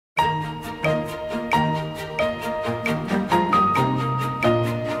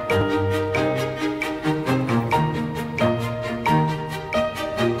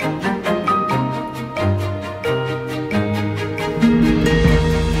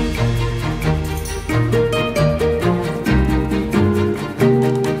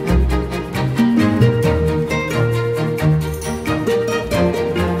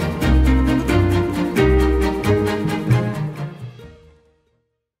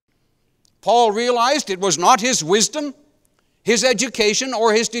Paul realized it was not his wisdom, his education,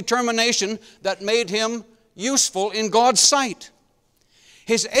 or his determination that made him useful in God's sight.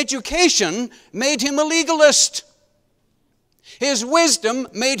 His education made him a legalist. His wisdom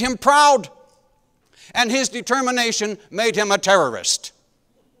made him proud. And his determination made him a terrorist.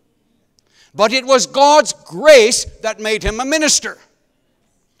 But it was God's grace that made him a minister.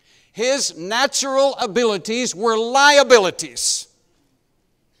 His natural abilities were liabilities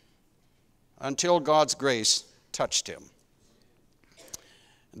until God's grace touched him.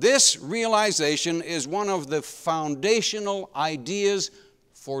 This realization is one of the foundational ideas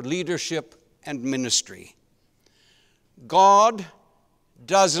for leadership and ministry. God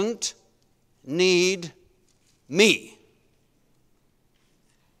doesn't need me,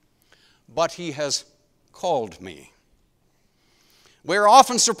 but He has called me. We're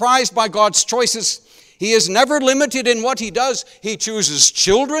often surprised by God's choices. He is never limited in what He does. He chooses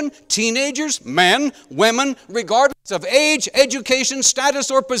children, teenagers, men, women, regardless of age, education,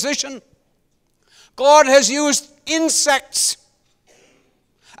 status, or position. God has used insects,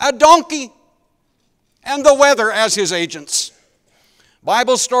 a donkey, and the weather as His agents.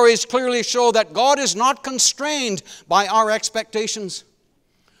 Bible stories clearly show that God is not constrained by our expectations.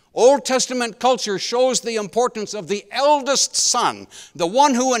 Old Testament culture shows the importance of the eldest son, the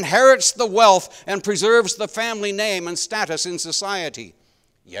one who inherits the wealth and preserves the family name and status in society.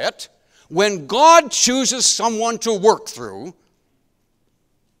 Yet, when God chooses someone to work through,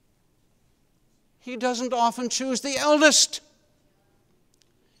 He doesn't often choose the eldest.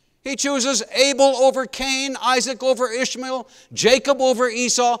 He chooses Abel over Cain, Isaac over Ishmael, Jacob over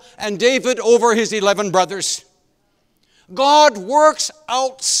Esau, and David over his 11 brothers. God works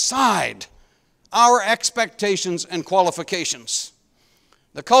outside our expectations and qualifications.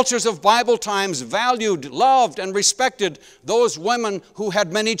 The cultures of Bible times valued, loved, and respected those women who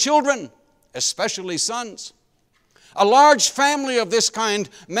had many children, especially sons. A large family of this kind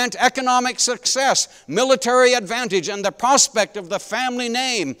meant economic success, military advantage, and the prospect of the family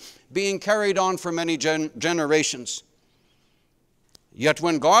name being carried on for many generations. Yet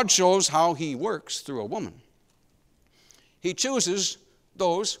when God shows how He works through a woman, He chooses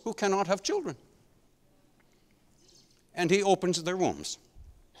those who cannot have children, and He opens their wombs.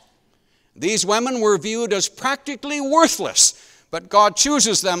 These women were viewed as practically worthless, but God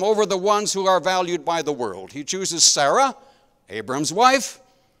chooses them over the ones who are valued by the world. He chooses Sarah, Abram's wife,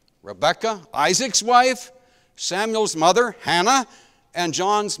 Rebekah, Isaac's wife, Samuel's mother, Hannah, and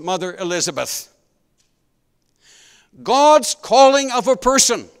John's mother, Elizabeth. God's calling of a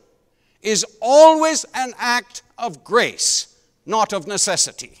person is always an act of grace, not of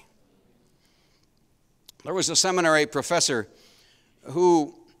necessity. There was a seminary professor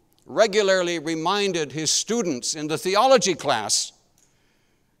who regularly reminded his students in the theology class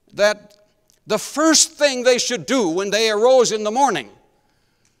that the first thing they should do when they arose in the morning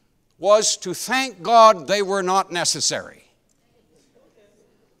was to thank God they were not necessary.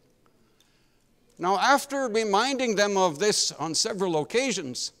 Now, after reminding them of this on several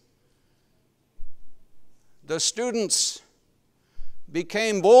occasions, the students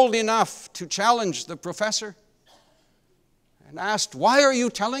became bold enough to challenge the professor and asked, "Why are you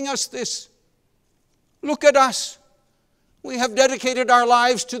telling us this? Look at us. We have dedicated our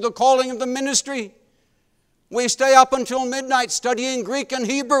lives to the calling of the ministry. We stay up until midnight studying Greek and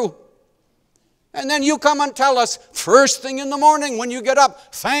Hebrew. And then you come and tell us, first thing in the morning when you get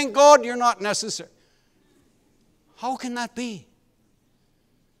up, thank God you're not necessary." How can that be?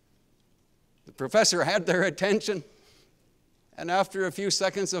 The professor had their attention, and after a few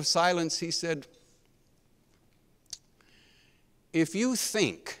seconds of silence, he said, "If you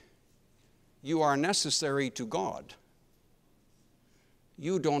think you are necessary to God,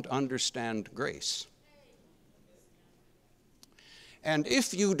 you don't understand grace. And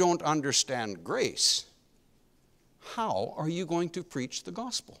if you don't understand grace, how are you going to preach the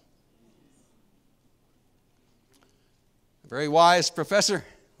gospel?" A very wise professor,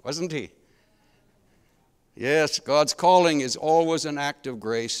 wasn't he? Yes, God's calling is always an act of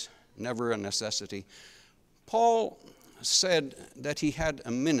grace, never a necessity. Paul said that he had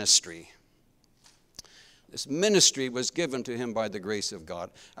a ministry. This ministry was given to him by the grace of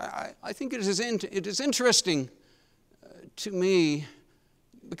God. I think it is interesting to me,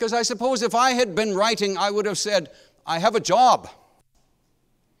 because I suppose if I had been writing, I would have said, I have a job.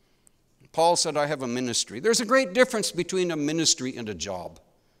 Paul said, I have a ministry. There's a great difference between a ministry and a job.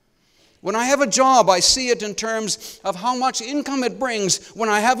 When I have a job, I see it in terms of how much income it brings. When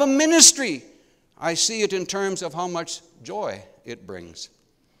I have a ministry, I see it in terms of how much joy it brings.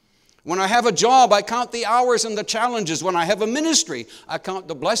 When I have a job, I count the hours and the challenges. When I have a ministry, I count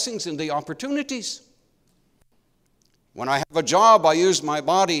the blessings and the opportunities. When I have a job, I use my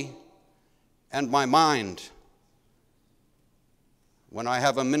body and my mind. When I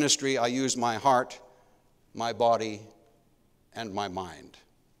have a ministry, I use my heart, my body, and my mind.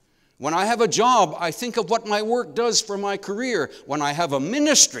 When I have a job, I think of what my work does for my career. When I have a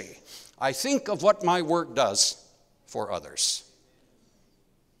ministry, I think of what my work does for others.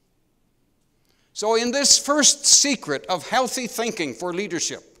 So in this first secret of healthy thinking for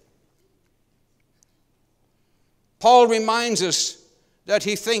leadership, Paul reminds us that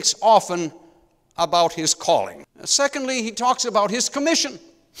he thinks often about his calling. Secondly, he talks about his commission.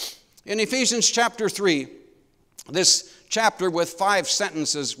 In Ephesians chapter 3, this chapter with 5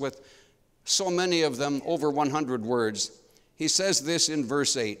 sentences with so many of them over 100 words, he says this in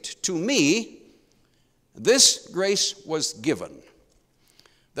verse 8, "To me, this grace was given,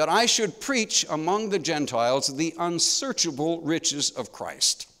 that I should preach among the Gentiles the unsearchable riches of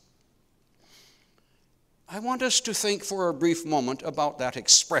Christ." I want us to think for a brief moment about that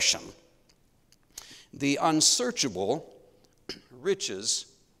expression, the unsearchable riches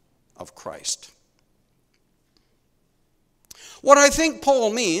of Christ. What I think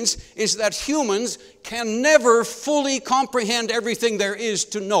Paul means is that humans can never fully comprehend everything there is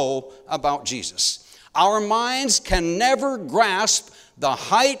to know about Jesus. Our minds can never grasp the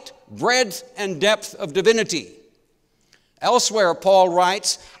height, breadth, and depth of divinity. Elsewhere, Paul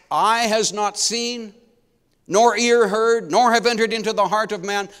writes, "Eye has not seen, nor ear heard, nor have entered into the heart of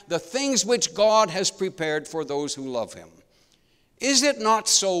man the things which God has prepared for those who love him." Is it not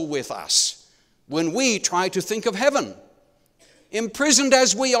so with us when we try to think of heaven? Imprisoned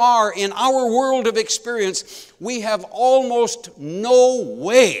as we are in our world of experience, we have almost no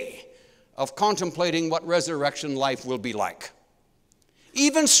way of contemplating what resurrection life will be like.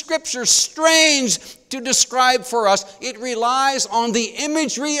 Even Scripture strains to describe for us. It relies on the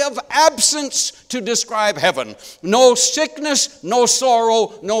imagery of absence to describe heaven. No sickness, no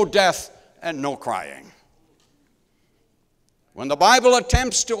sorrow, no death, and no crying. When the Bible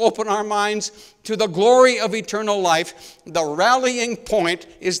attempts to open our minds to the glory of eternal life, the rallying point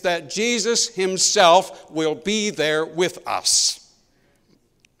is that Jesus himself will be there with us.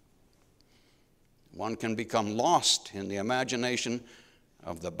 One can become lost in the imagination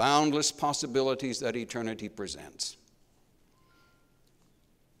of the boundless possibilities that eternity presents.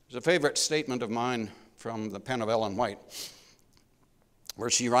 There's a favorite statement of mine from the pen of Ellen White, where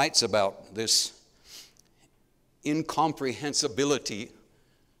she writes about this incomprehensibility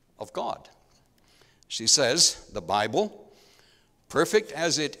of God. She says, "The Bible, perfect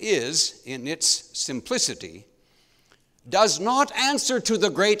as it is in its simplicity, does not answer to the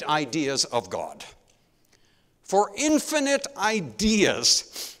great ideas of God. For infinite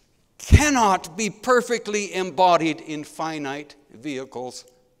ideas cannot be perfectly embodied in finite vehicles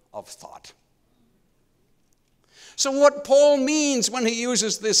of thought." So what Paul means when he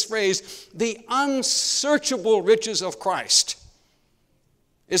uses this phrase, the unsearchable riches of Christ,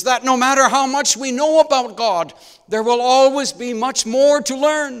 is that no matter how much we know about God, there will always be much more to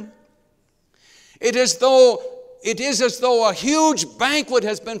learn. It is as though a huge banquet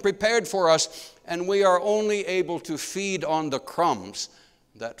has been prepared for us, and we are only able to feed on the crumbs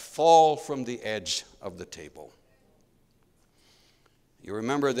that fall from the edge of the table. You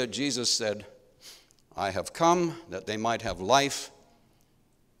remember that Jesus said, "I have come that they might have life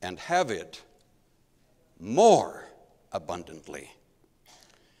and have it more abundantly."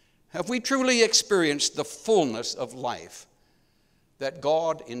 Have we truly experienced the fullness of life that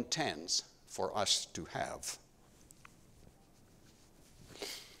God intends for us to have?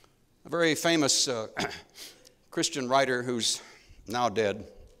 A very famous Christian writer who's now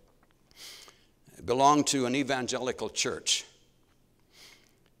dead belonged to an evangelical church.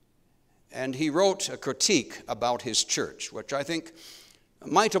 And he wrote a critique about his church, which I think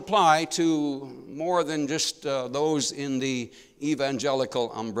might apply to more than just those in the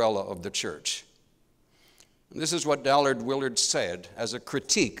evangelical umbrella of the church. And this is what Dallard Willard said as a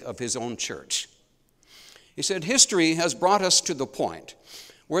critique of his own church. He said, "History has brought us to the point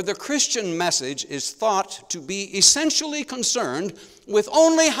where the Christian message is thought to be essentially concerned with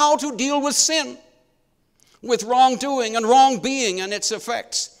only how to deal with sin, with wrongdoing and wrong-being and its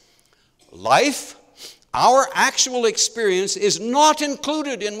effects. Life, our actual experience, is not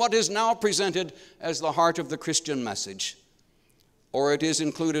included in what is now presented as the heart of the Christian message, or it is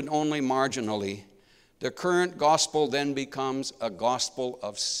included only marginally. The current gospel then becomes a gospel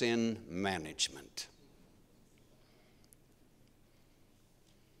of sin management."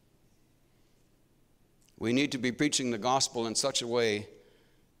 We need to be preaching the gospel in such a way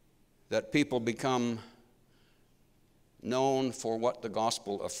that people become known for what the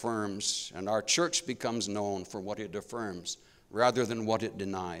gospel affirms, and our church becomes known for what it affirms rather than what it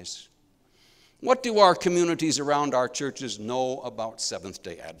denies. What do our communities around our churches know about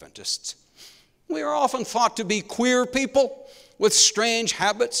Seventh-day Adventists? We are often thought to be queer people with strange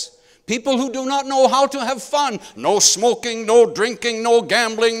habits, people who do not know how to have fun. No smoking, no drinking, no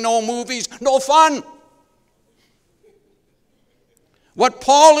gambling, no movies, no fun. What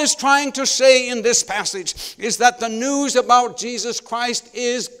Paul is trying to say in this passage is that the news about Jesus Christ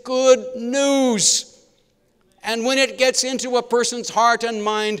is good news. And when it gets into a person's heart and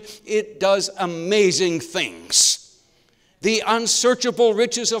mind, it does amazing things. The unsearchable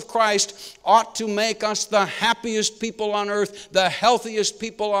riches of Christ ought to make us the happiest people on earth, the healthiest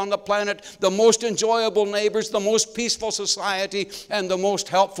people on the planet, the most enjoyable neighbors, the most peaceful society, and the most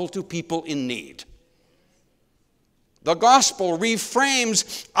helpful to people in need. The gospel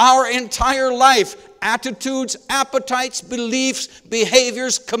reframes our entire life, attitudes, appetites, beliefs,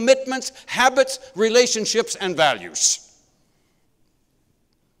 behaviors, commitments, habits, relationships, and values.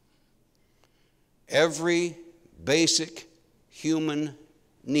 Every basic human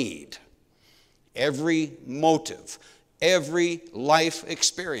need, every motive, every life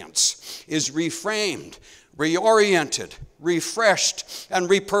experience is reframed, reoriented, refreshed, and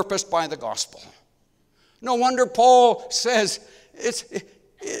repurposed by the gospel. No wonder Paul says,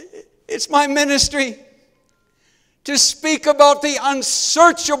 it's my ministry to speak about the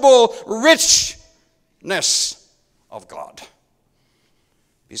unsearchable richness of God.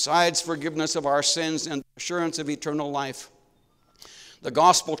 Besides forgiveness of our sins and assurance of eternal life, the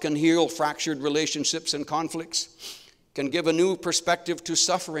gospel can heal fractured relationships and conflicts, can give a new perspective to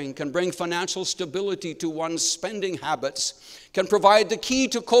suffering, can bring financial stability to one's spending habits, can provide the key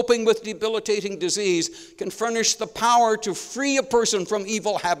to coping with debilitating disease, can furnish the power to free a person from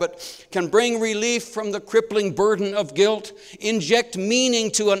evil habit, can bring relief from the crippling burden of guilt, inject meaning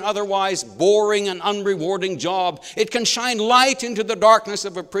to an otherwise boring and unrewarding job. It can shine light into the darkness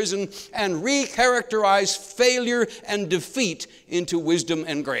of a prison and recharacterize failure and defeat into wisdom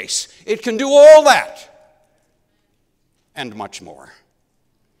and grace. It can do all that and much more.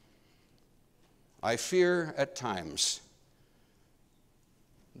 I fear at times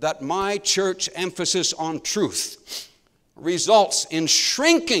that my church emphasis on truth results in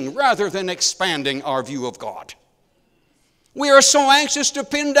shrinking rather than expanding our view of God. We are so anxious to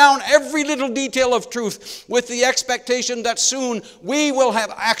pin down every little detail of truth with the expectation that soon we will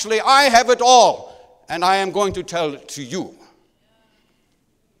have, actually I have it all, and I am going to tell it to you.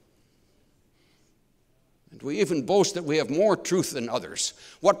 We even boast that we have more truth than others.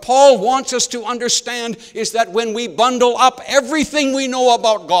 What Paul wants us to understand is that when we bundle up everything we know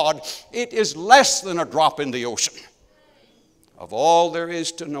about God, it is less than a drop in the ocean of all there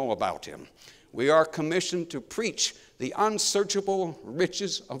is to know about Him. We are commissioned to preach the unsearchable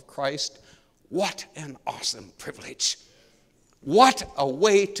riches of Christ. What an awesome privilege. What a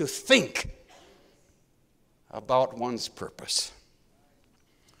way to think about one's purpose.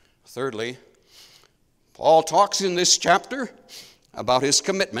 Thirdly, Paul talks in this chapter about his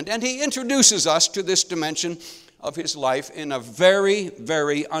commitment, and he introduces us to this dimension of his life in a very,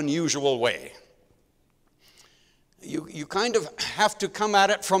 very unusual way. You kind of have to come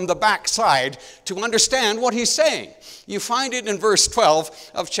at it from the backside to understand what he's saying. You find it in verse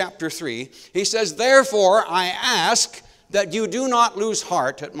 12 of chapter 3. He says, "Therefore I ask that you do not lose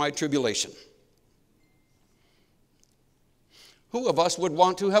heart at my tribulation." Who of us would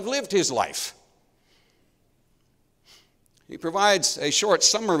want to have lived his life? He provides a short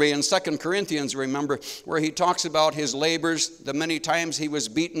summary in 2 Corinthians, remember, where he talks about his labors, the many times he was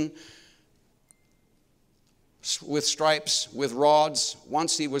beaten with stripes, with rods.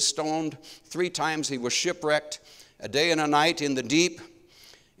 Once he was stoned. 3 times he was shipwrecked. A day and a night in the deep.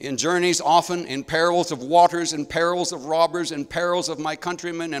 In journeys often, in perils of waters, in perils of robbers, in perils of my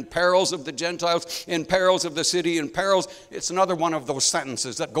countrymen, in perils of the Gentiles, in perils of the city, in perils. It's another one of those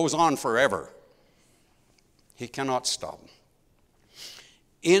sentences that goes on forever. He cannot stop.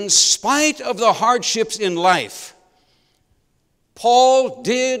 In spite of the hardships in life, Paul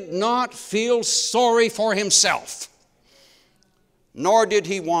did not feel sorry for himself, nor did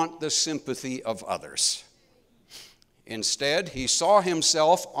he want the sympathy of others. Instead, he saw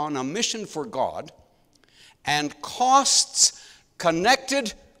himself on a mission for God, and costs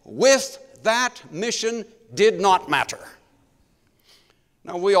connected with that mission did not matter.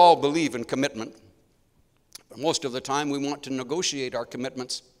 Now, we all believe in commitment. Most of the time we want to negotiate our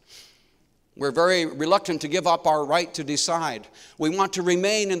commitments. We're very reluctant to give up our right to decide. We want to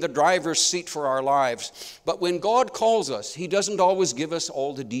remain in the driver's seat for our lives. But when God calls us, He doesn't always give us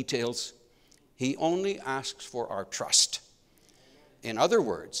all the details. He only asks for our trust. In other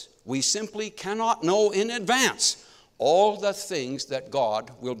words, we simply cannot know in advance all the things that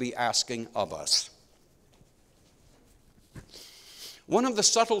God will be asking of us. One of the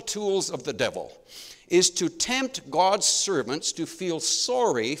subtle tools of the devil is to tempt God's servants to feel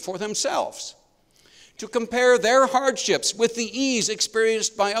sorry for themselves, to compare their hardships with the ease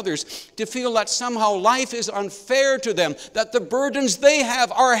experienced by others, to feel that somehow life is unfair to them, that the burdens they have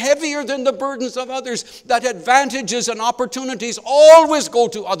are heavier than the burdens of others, that advantages and opportunities always go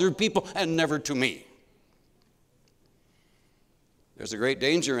to other people and never to me. There's a great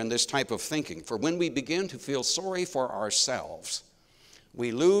danger in this type of thinking, for when we begin to feel sorry for ourselves,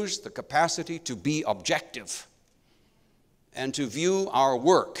 we lose the capacity to be objective and to view our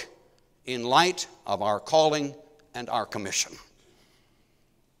work in light of our calling and our commission.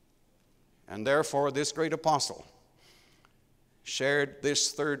 And therefore, this great apostle shared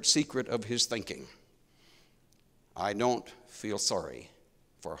this third secret of his thinking. I don't feel sorry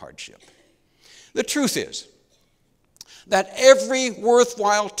for hardship. The truth is that every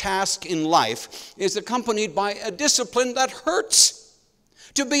worthwhile task in life is accompanied by a discipline that hurts.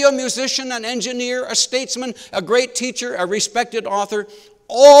 To be a musician, an engineer, a statesman, a great teacher, a respected author,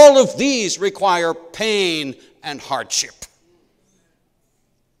 all of these require pain and hardship.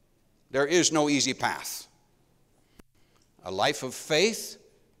 There is no easy path. A life of faith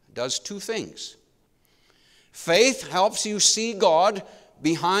does two things. Faith helps you see God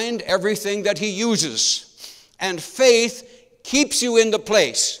behind everything that He uses. And faith keeps you in the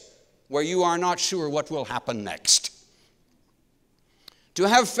place where you are not sure what will happen next. To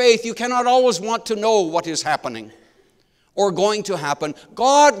have faith, you cannot always want to know what is happening or going to happen.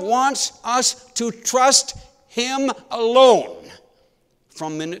 God wants us to trust Him alone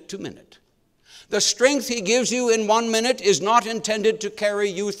from minute to minute. The strength He gives you in 1 minute is not intended to carry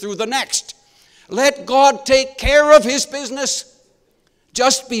you through the next. Let God take care of His business.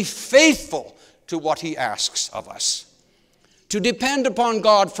 Just be faithful to what He asks of us. To depend upon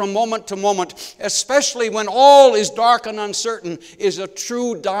God from moment to moment, especially when all is dark and uncertain, is a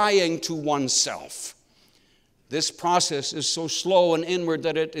true dying to oneself. This process is so slow and inward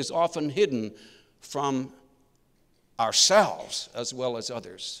that it is often hidden from ourselves as well as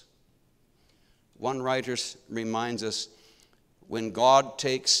others. One writer reminds us, when God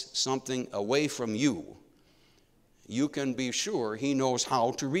takes something away from you, you can be sure He knows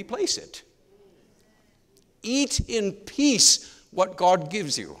how to replace it. Eat in peace what God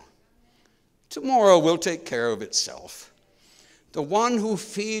gives you. Tomorrow will take care of itself. The one who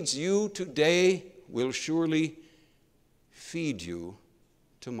feeds you today will surely feed you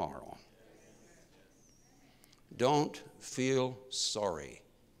tomorrow. Don't feel sorry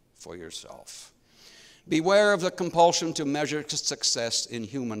for yourself. Beware of the compulsion to measure success in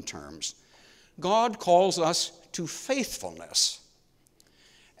human terms. God calls us to faithfulness,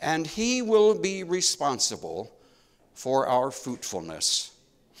 and He will be responsible for our fruitfulness.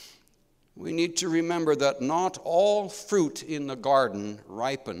 We need to remember that not all fruit in the garden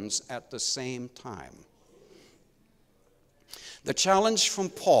ripens at the same time. The challenge from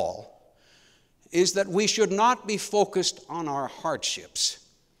Paul is that we should not be focused on our hardships.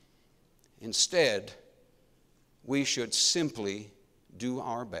 Instead, we should simply do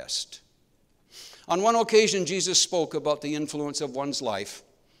our best. On one occasion, Jesus spoke about the influence of one's life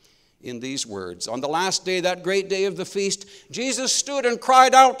in these words. On the last day, that great day of the feast, Jesus stood and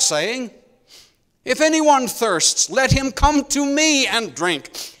cried out, saying, "If anyone thirsts, let him come to me and drink.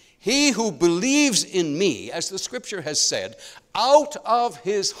 He who believes in me, as the scripture has said, out of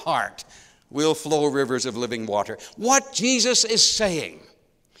his heart will flow rivers of living water." What Jesus is saying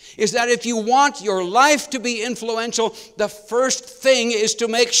is that if you want your life to be influential, the first thing is to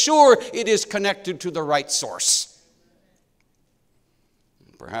make sure it is connected to the right source.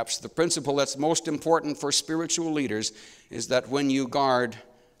 Perhaps the principle that's most important for spiritual leaders is that when you guard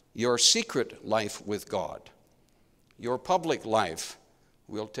your secret life with God, your public life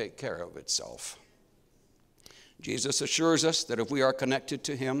will take care of itself. Jesus assures us that if we are connected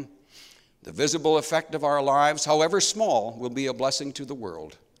to Him, the visible effect of our lives, however small, will be a blessing to the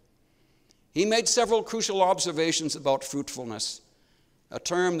world. He made several crucial observations about fruitfulness, a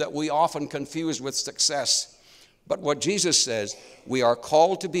term that we often confuse with success. But what Jesus says, we are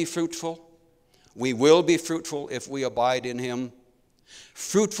called to be fruitful. We will be fruitful if we abide in Him.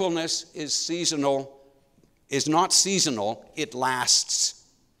 Fruitfulness is not seasonal, it lasts.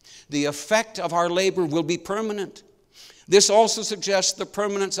 The effect of our labor will be permanent. This also suggests the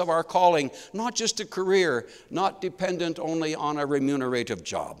permanence of our calling, not just a career, not dependent only on a remunerative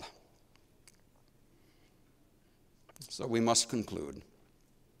job. So we must conclude.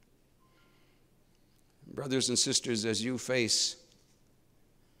 Brothers and sisters, as you face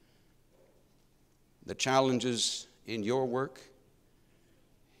the challenges in your work,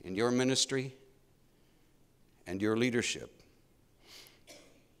 in your ministry, and your leadership,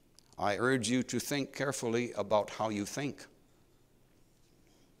 I urge you to think carefully about how you think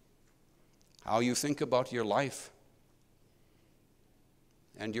about your life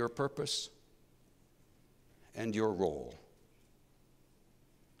and your purpose and your role.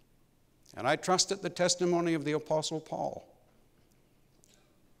 And I trust that the testimony of the Apostle Paul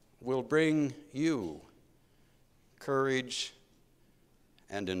will bring you courage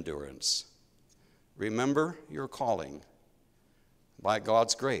and endurance. Remember your calling. By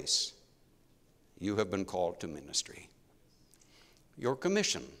God's grace, you have been called to ministry. Your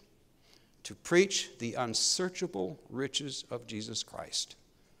commission to preach the unsearchable riches of Jesus Christ,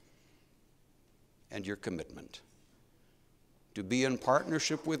 and your commitment to be in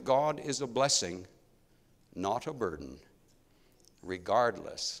partnership with God is a blessing, not a burden,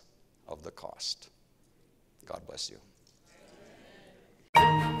 regardless of the cost. God bless you.